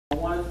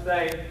to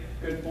say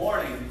good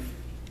morning.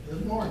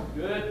 Good morning.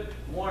 Good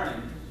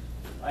morning.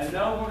 I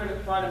know we're going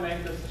to try to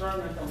make this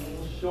sermon a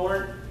little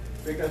short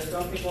because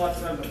some people have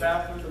to go to the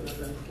bathroom, so there's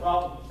been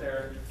problems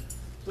there.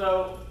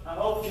 So I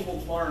hope you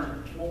will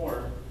learn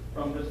more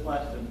from this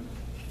lesson.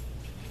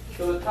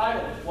 So the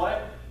title is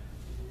what?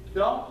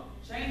 Don't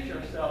change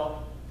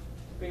yourself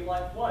to be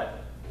like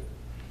what?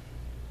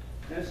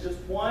 And it's just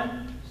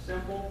one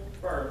simple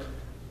verse.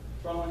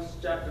 Romans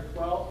chapter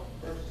 12,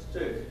 verses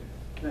 2.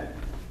 Next.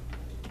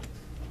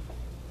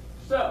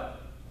 So,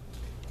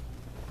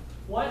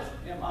 what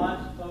am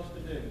I supposed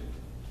to do?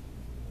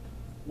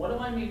 What do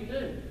I need to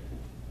do?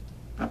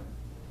 You're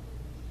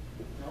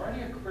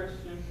already a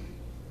Christian.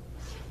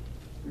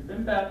 You've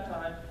been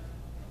baptized.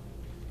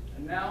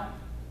 And now,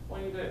 what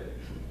do you do?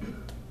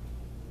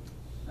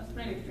 That's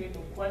many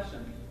people's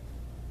questions.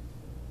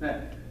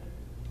 Next.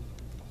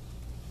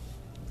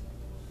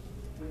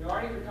 When you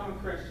already become a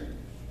Christian,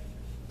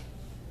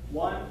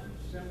 one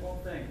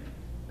simple thing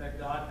that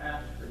God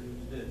asks for you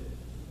to do.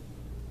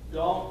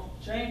 Don't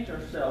change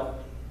yourself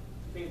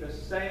to be the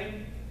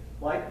same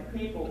like the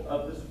people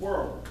of this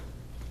world,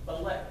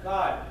 but let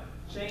God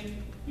change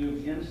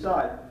you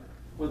inside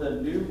with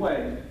a new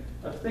way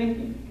of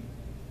thinking.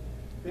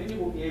 Then you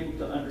will be able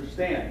to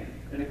understand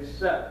and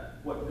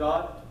accept what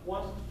God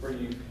wants for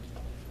you.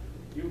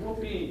 You will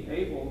be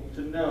able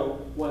to know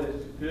what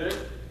is good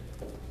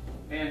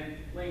and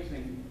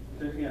pleasing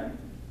to Him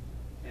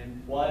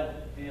and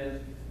what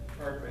is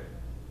perfect.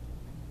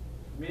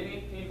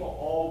 Many people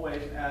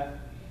always ask,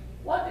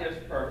 what is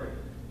perfect?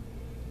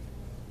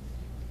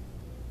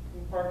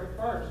 Perfect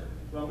first.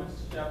 Romans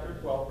chapter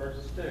 12,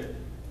 verses 2.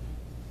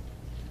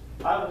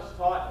 I was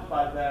taught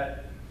by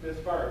this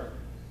verse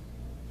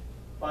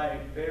by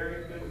a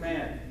very good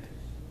man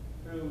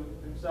who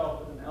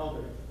himself was an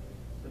elder.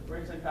 The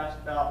recently passed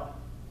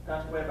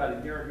away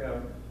about a year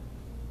ago.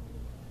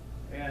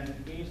 And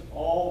he's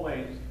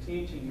always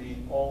teaching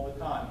me all the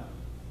time.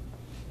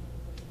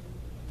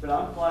 But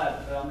I'm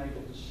glad that I'm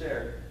able to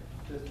share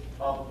this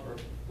Bible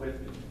verse with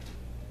you.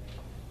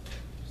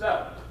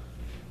 So,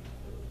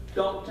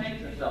 don't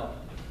change yourself.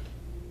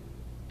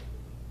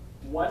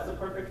 What's the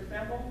perfect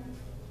example?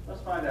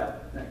 Let's find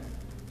out next.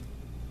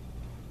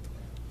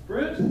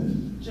 Bruce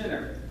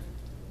Jenner.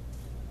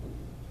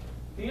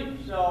 He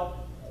himself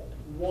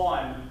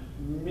won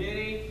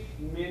many,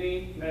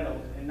 many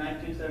medals in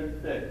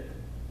 1976.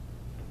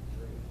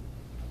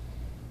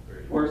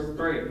 Where's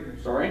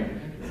 3? Sorry.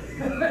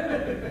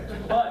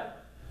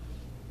 But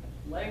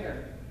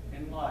later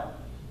in life,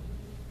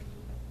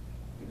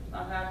 he was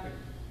not happy.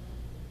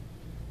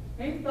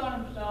 He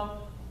thought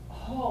himself,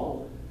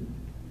 oh,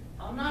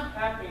 I'm not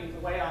happy the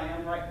way I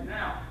am right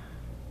now.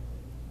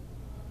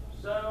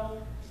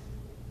 So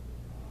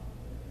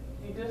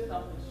he did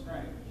something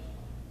strange.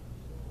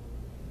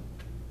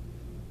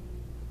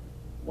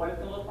 What does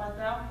it look like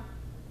now?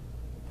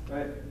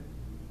 Right.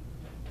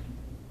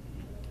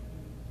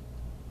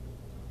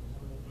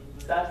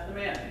 That's the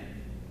man.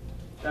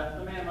 That's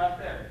the man right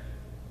there.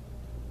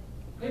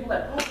 People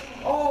that,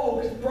 oh,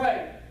 he's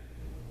brave.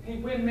 He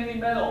win many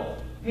medals.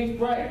 He's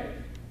brave.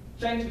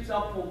 Change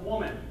himself to a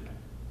woman.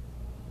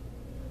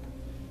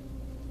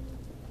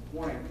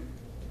 Warning.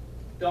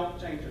 Don't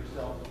change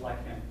yourself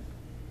like him.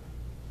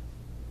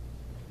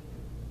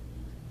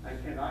 I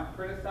cannot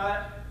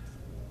criticize.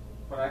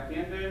 What I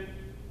can do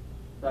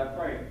is I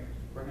pray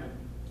for him.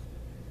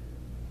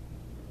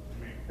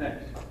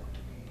 Next.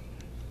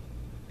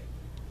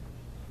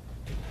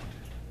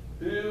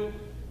 Do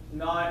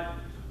not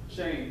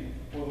change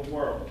for the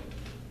world.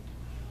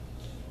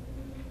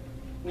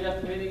 We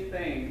have many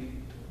things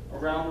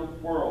around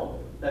the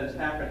world that is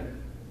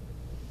happening.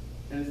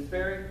 And it's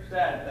very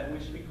sad that we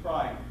should be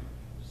crying,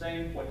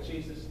 saying what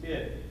Jesus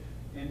did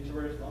in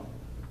Jerusalem.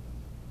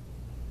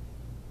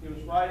 He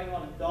was riding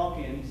on a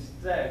donkey and he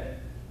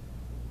said,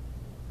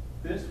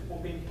 this will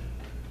be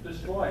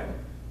destroyed.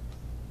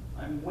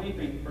 I'm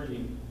weeping for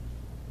you.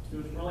 He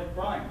was really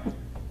crying,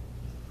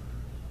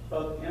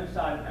 both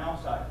inside and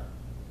outside.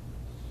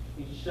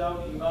 He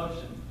showed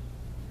emotion.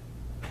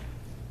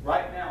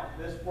 Right now,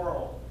 this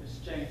world is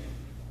changing.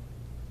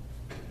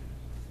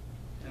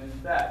 And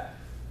it's that.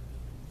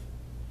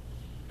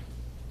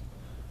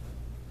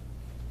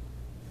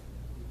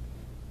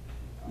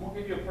 I'm going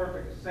to give you a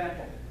perfect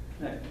example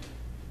next.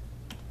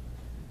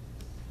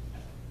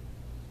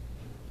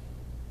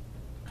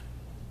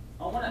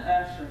 I want to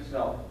ask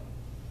yourself,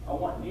 I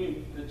want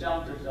you to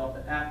challenge yourself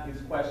to ask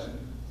these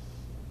questions.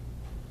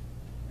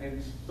 A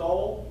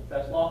soul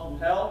that's lost in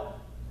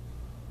hell,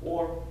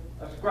 or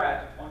a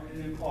scratch on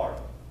your new car.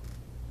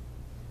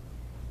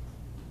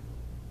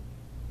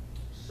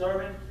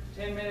 Sermon,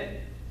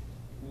 10-minute,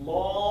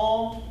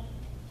 long,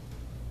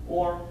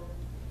 or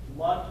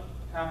lunch,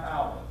 half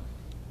hour.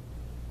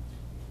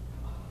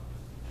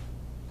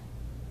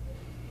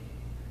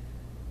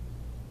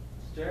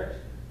 Church,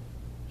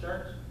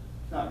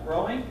 it's not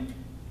growing.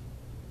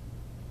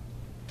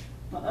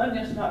 My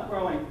onion's not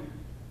growing.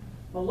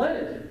 My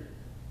lettuce.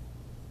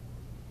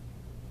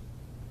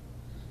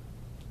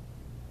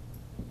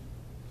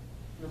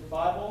 Your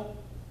Bible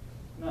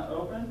not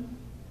open.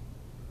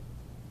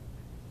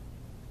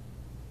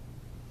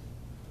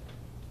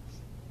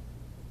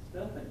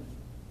 Still thinking.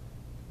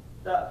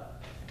 Dust.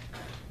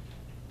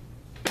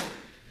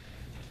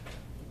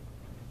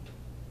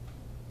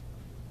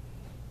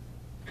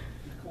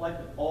 You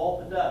collected all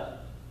the dust.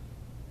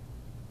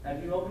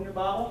 Have you opened your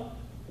Bible?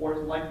 Or is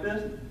it like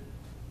this?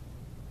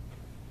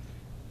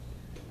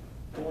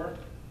 Or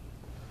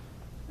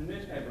the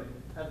newspaper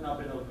has not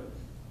been opened.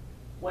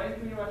 Waiting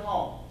for you at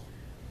home.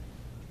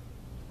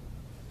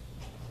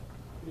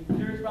 Are you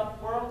curious about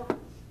the world?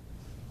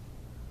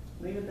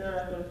 Leave it there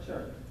and go to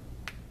church.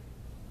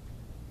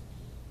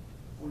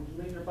 Or would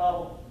you leave your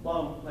Bible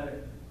alone, let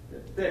it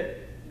get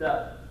thick,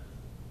 dust?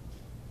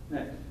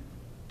 Next.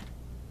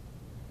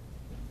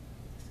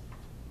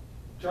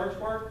 Church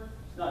work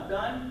is not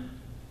done.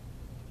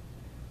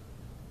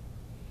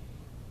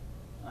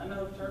 I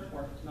know church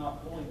work is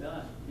not fully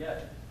done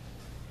yet.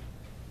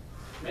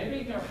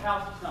 Maybe your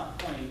house is not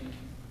clean.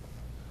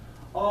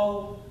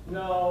 Oh,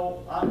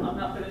 no, I'm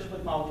not finished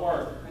with my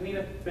work. I need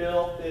to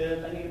build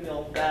this, I need to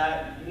build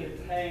that, I need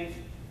to paint.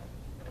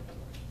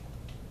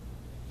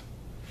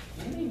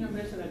 Maybe you're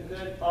missing a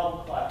good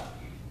Bible class.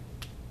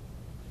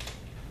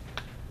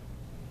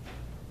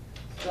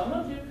 Some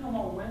of you come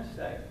on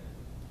Wednesday.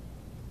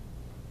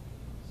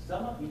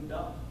 Some of you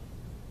don't.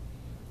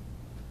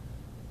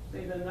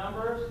 See, the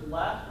numbers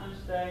last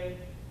Wednesday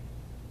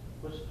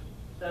was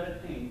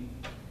 17.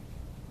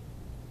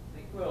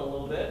 They grew a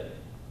little bit.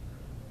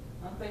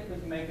 I think we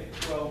can make it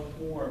grow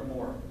more and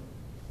more.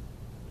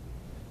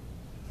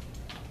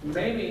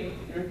 Maybe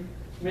you're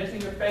missing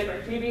your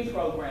favorite TV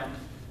program.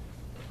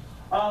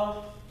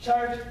 Oh,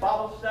 church,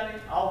 Bible study,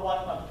 I'll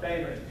watch my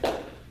favorite.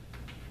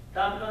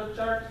 Time to go to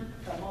church?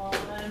 Come on,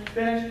 man,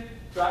 finish.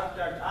 Drive to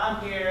church,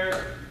 I'm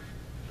here.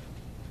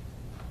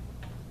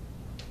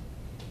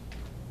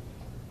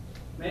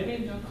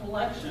 Maybe your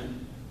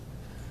collection.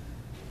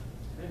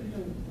 Maybe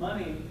your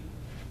money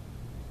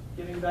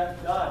giving back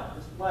to God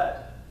is less.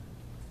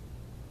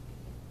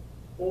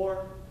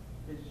 Or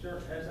is your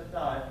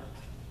SSI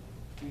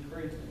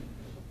increasing?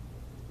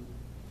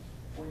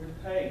 Or your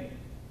pay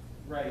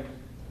raise?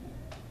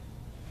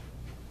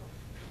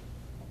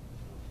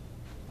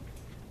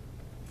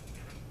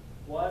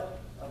 What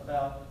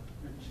about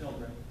your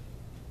children?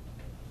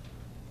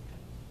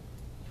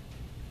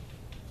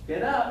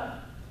 Get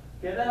up!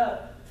 Get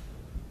up!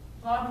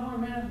 5 more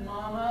minutes,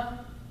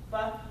 Mama.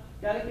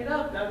 Gotta get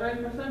up. Gotta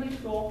ready for Sunday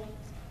school.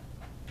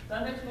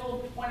 Sunday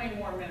school, 20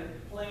 more minutes,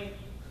 please.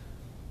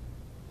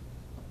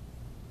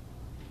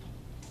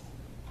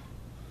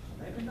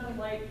 Maybe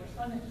they're late for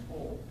Sunday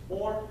school,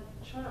 or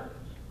church,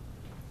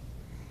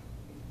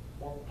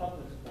 or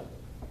public school.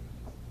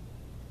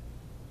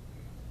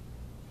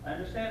 I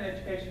understand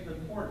education is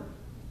important,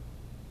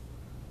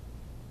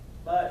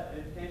 but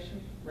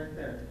education, right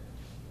there.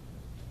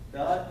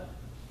 God,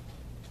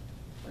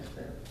 right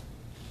there.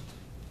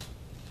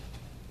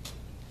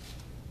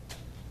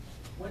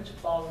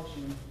 Which bothers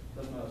you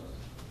the most?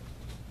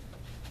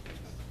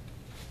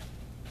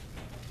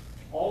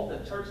 All the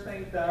church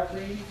things that I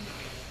read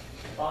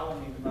bother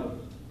me the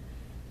most.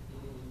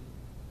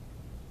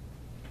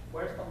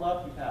 Where's the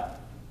love you have?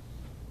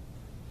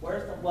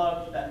 Where's the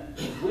love that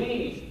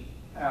we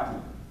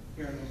have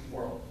here in this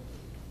world?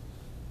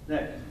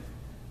 Next.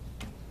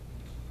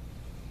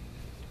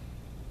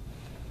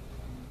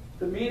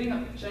 The meaning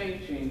of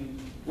changing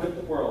with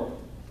the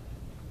world.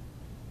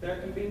 There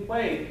can be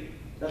ways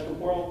that the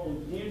world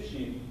will use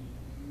you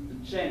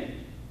to change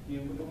you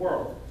with the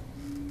world.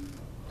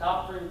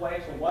 Top 3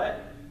 ways are what?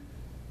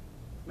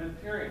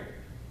 Material.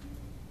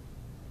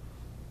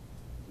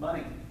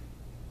 Money.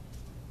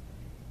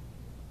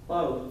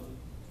 Clothes.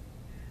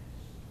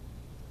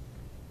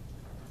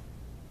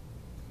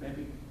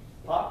 Maybe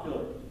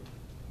popular.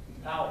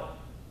 Power.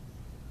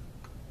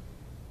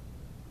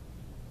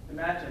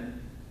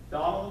 Imagine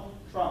Donald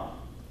Trump.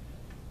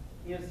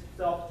 He is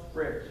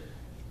self-rich.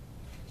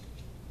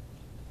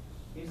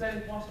 He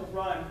said he wants to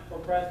run for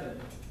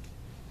president.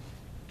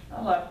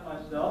 I laughed to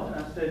myself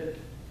and I said,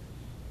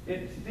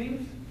 it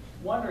seems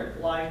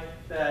wonder-like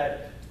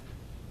that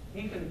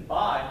he can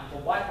buy the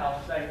White House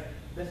and say,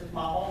 this is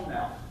my home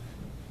now.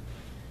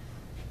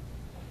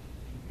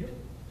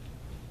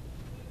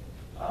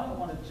 I don't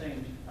want to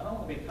change. I don't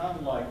want to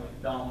become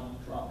like Donald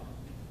Trump.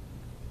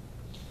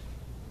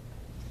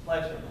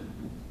 Pleasure.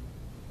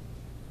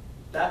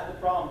 That's the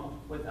problem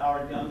with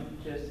our young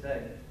kids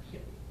today.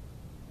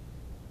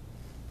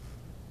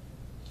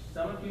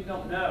 Some of you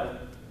don't know.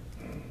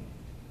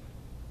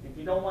 If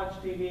you don't watch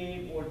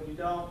TV or if you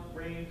don't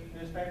read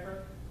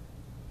newspaper,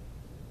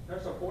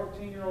 there's a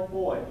 14-year-old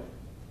boy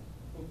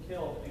who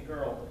killed a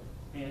girl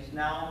and is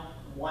now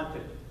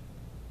wanted.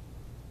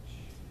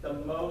 The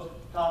most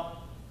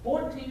top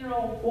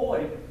 14-year-old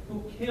boy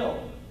who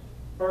killed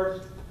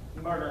first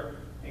murdered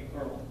a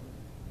girl.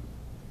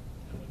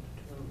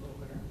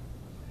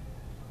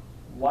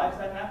 Why is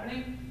that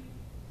happening?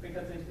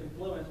 Because he's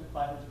influenced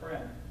by his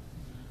friend.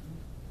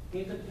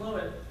 He's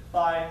influenced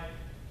by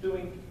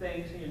doing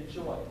things he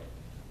enjoys.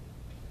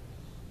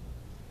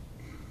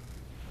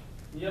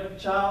 You have a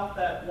child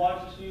that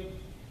watches you,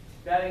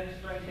 daddy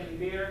drinking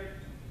beer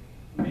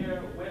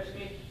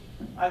whiskey,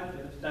 I could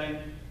do the same.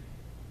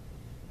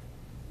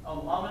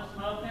 Oh, mama's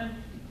smoking,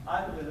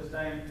 I could do the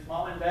same.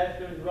 Mom and dad's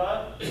doing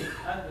drugs,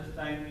 I could do the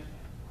same.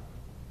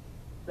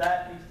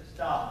 That needs to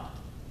stop.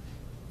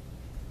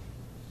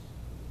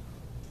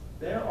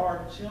 There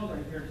are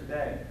children here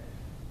today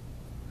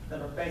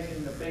that are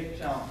facing the big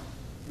challenge.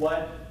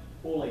 What?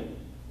 Bullying.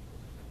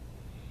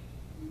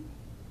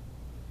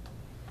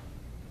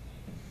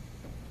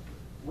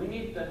 We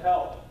need to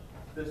help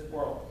this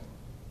world.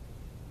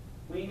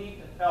 We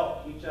need to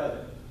help each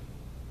other.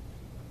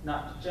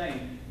 Not to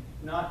change,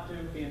 not to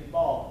be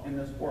involved in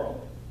this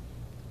world.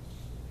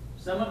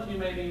 Some of you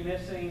may be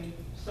missing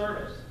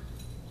service.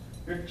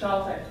 Your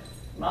child says,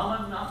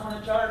 Mama's not going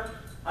to church,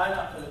 I'm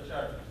not going to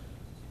church.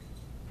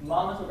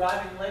 Mama's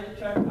arriving late to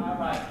church, I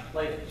arrive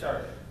late to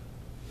church.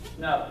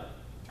 No.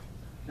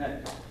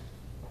 No.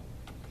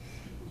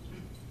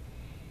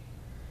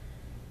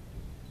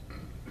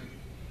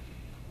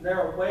 There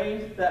are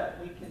ways that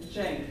we can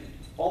change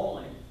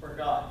only for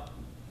God.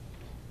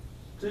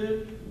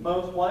 To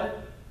most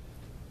what?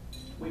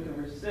 We can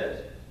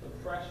resist the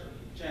pressure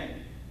to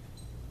change.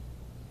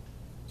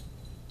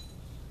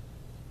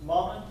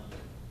 Mama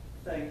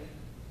saying,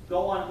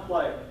 go on and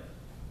play.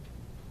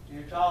 And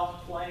your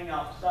child's playing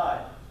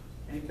outside,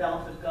 and he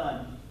found a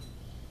gun.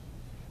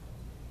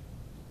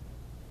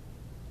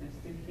 And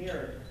to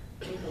hear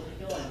people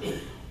killing.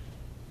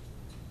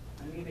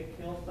 I need to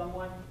kill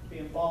someone, be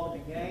involved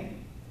in a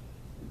gang.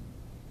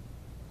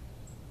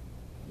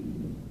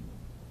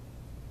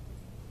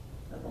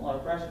 That's a lot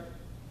of pressure.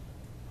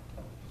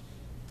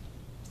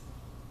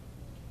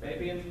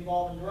 Maybe it's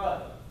involved in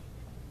drugs.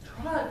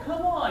 Try it,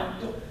 come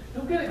on.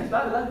 Don't get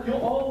excited.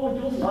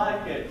 You'll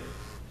like it.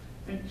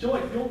 Enjoy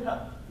it.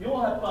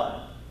 You'll have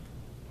fun.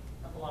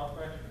 That's a lot of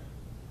pressure.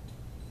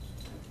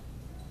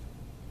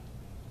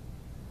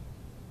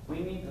 We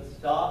need to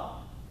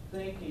stop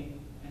thinking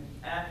and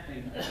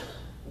acting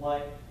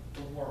like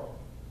the world.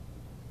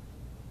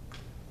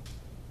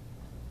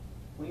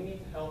 We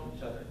need to help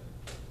each other.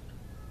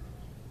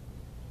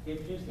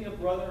 If you see a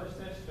brother or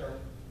sister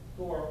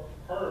who are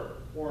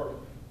hurt or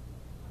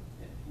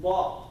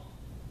lost,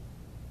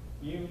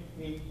 we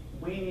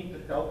need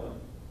to help them.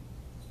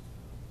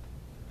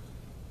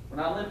 When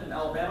I lived in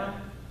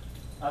Alabama,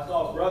 I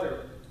saw a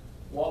brother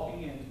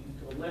walking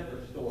into a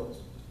liquor store.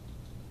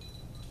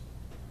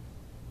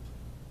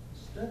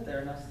 Stood there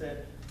and I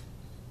said,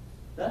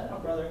 that's my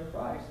brother in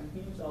Christ, and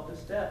he was off the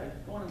step and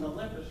going in the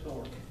liquor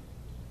store.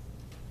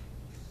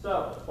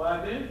 So, what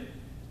I do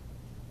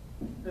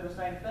the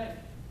same thing.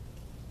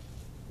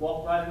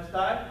 Walk right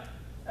inside,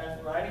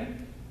 ask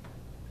writing,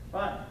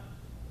 fine.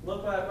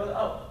 Look at my brother,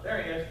 oh,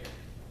 there he is.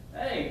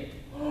 Hey,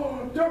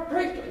 oh, you're a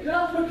priest, you're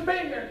not supposed to be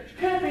here, you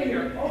can't be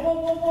here. Oh, whoa,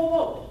 whoa, whoa,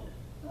 whoa.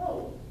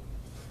 No,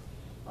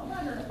 I'm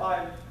not here to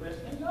buy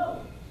whiskey,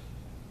 no.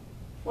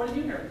 What are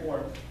you here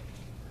for?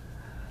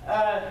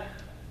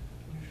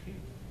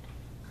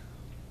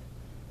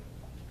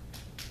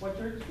 What's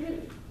your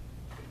excuse?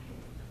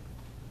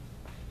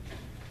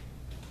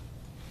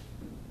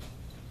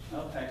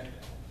 Okay.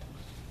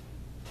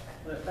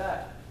 Put it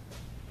back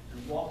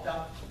and walked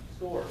out the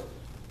store.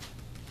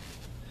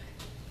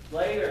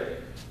 Later,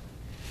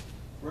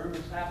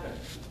 rumors happened.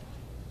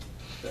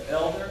 The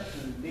elder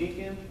and the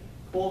deacon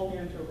pulled me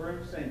into a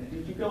room saying,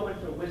 did you go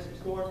into a whiskey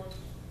store?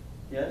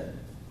 Yes.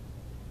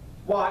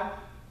 Why?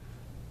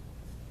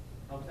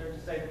 I was there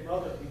to save a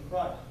brother in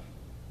Christ.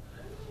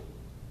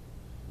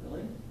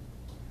 Really?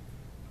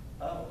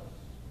 Oh.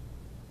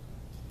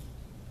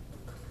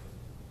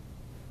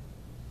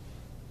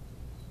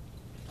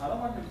 I don't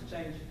want him to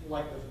change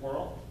like this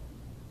world.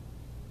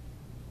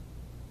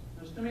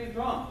 There's too many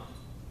drunks.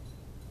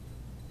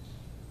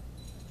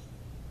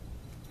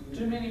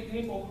 Too many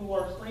people who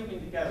are sleeping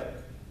together.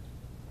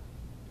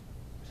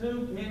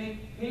 Too many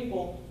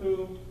people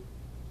who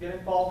get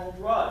involved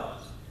in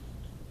drugs.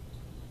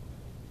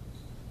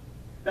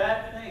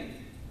 Bad things.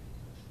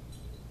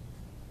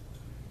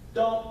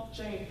 Don't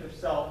change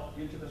yourself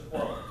into this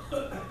world.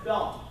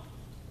 Don't.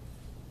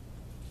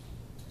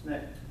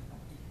 Next.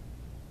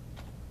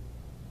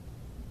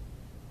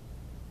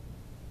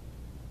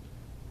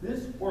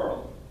 This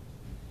world,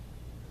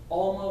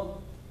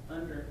 almost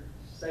under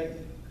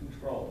Satan's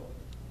control,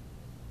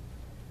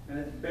 and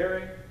it's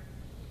very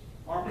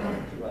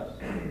harmful to us,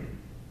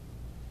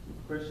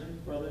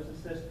 Christian brothers and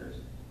sisters.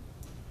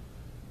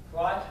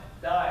 Christ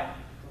died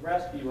to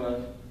rescue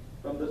us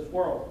from this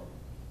world,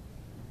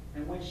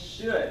 and we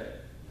should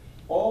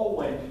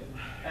always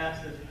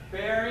ask this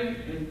very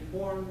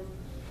important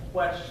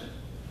question.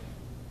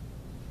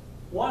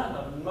 One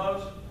of the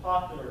most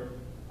popular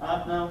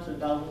I've known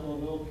since I was a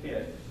little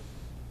kid.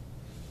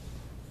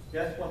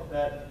 Guess what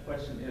that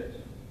question is?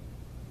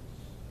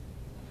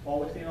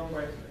 Always seen on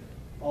bracelet.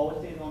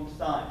 Always seen on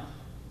signs.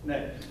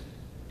 Next.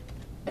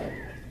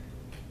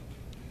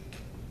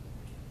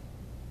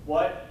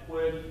 What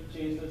would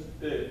Jesus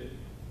do?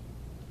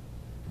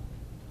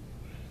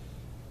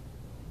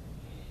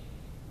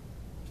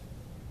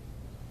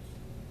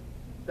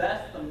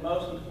 That's the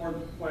most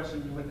important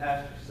question you would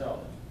ask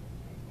yourself.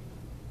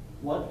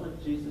 What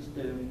would Jesus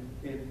do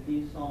if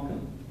he saw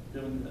me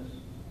doing this?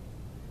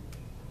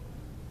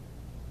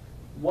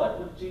 What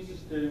would Jesus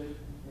do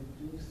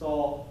if he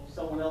saw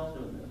someone else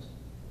doing this?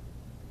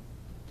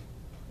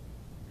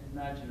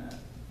 Imagine that.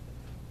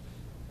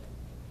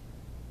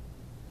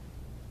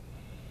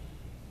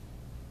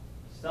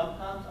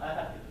 Sometimes I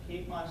have to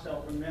keep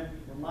myself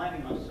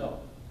reminding myself.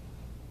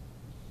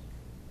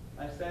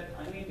 I said,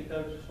 I need to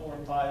go to the store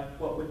and buy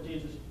what would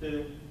Jesus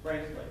do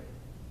bracelet.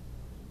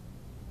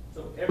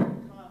 So every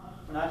time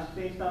when I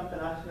see something,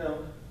 I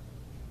go,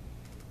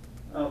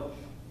 oh,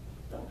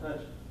 don't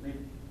touch me.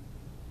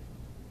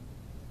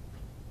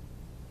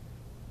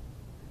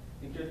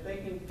 If you're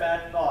thinking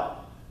bad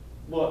thought,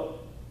 look.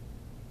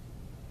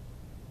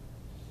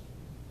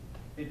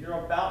 If you're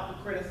about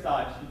to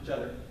criticize each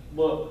other,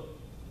 look.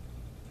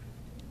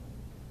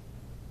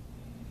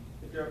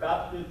 If you're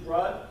about to do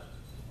drugs,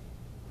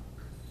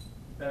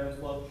 better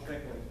look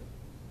quickly.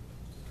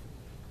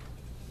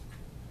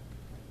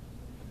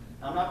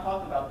 I'm not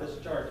talking about this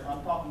church.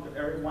 I'm talking to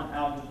everyone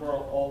out in the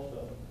world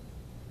also.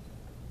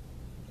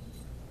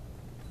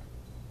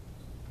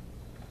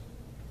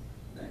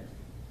 Next.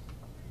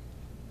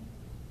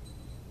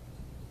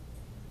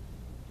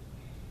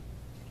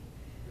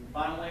 And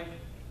finally,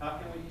 how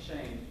can we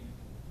change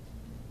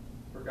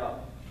for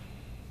God?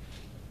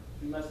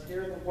 We must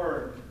hear the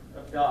word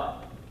of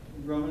God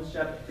in Romans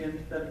chapter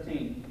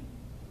 10:17.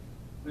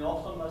 We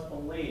also must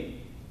believe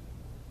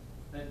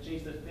that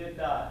Jesus did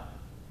die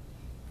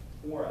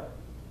for us.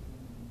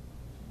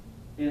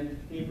 In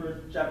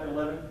Hebrews chapter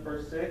 11,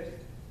 verse 6,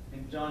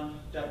 and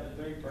John chapter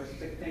 3, verse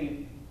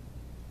 16,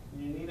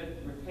 you need to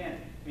repent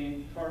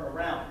and turn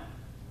around.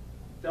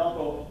 Don't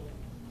go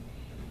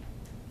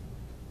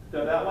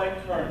that way,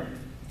 turn.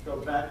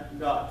 Go back to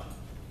God.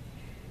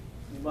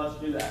 You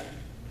must do that.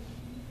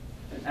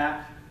 In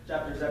Acts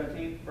chapter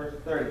 17, verse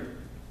 30,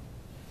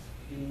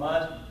 you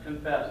must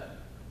confess.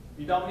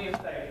 You don't need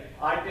to say,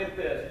 I did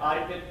this,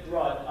 I did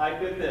drugs, I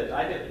did this,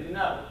 I did.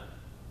 No.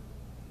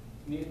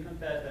 You need to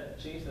confess that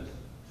Jesus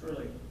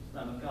truly is the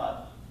Son of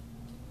God.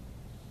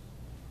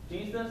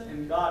 Jesus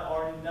and God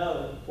already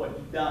know what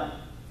you've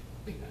done.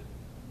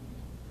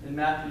 In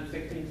Matthew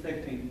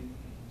 16:16,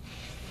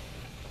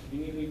 you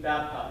need to be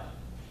baptized.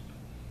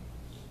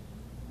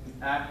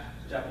 In Acts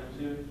chapter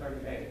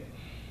 2:38,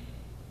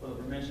 for the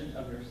remission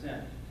of your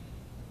sin.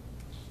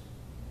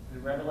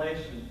 In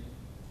Revelation,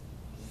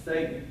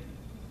 Satan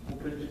will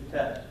put you to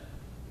test.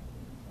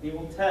 He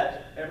will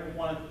test every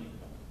one of you.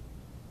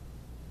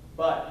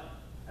 But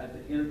at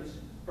the end of this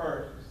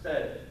verse, it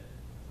says,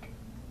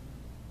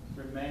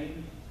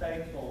 remain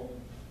faithful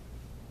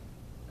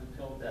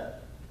until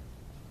death.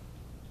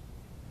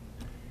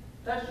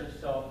 Test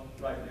yourself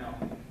right now.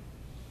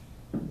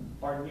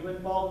 Are you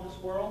involved in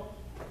this world?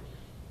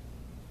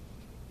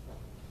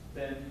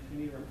 Then you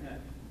need to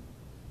repent.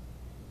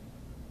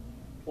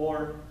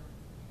 Or,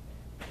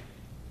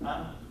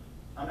 I'm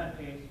at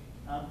peace.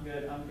 I'm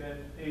good.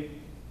 Peace.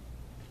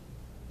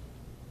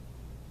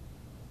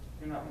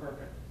 You're not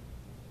perfect.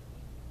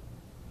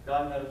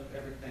 God knows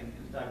everything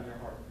inside of your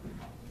heart.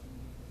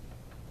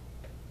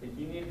 If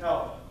you need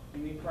help,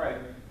 you need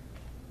prayer.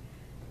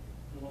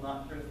 We will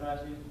not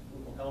criticize you.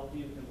 We will help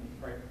you and we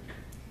will pray for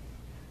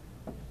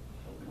you.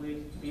 So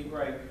please be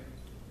brave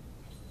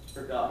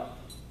for God.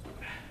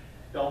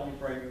 Don't be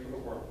brave for the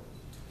world.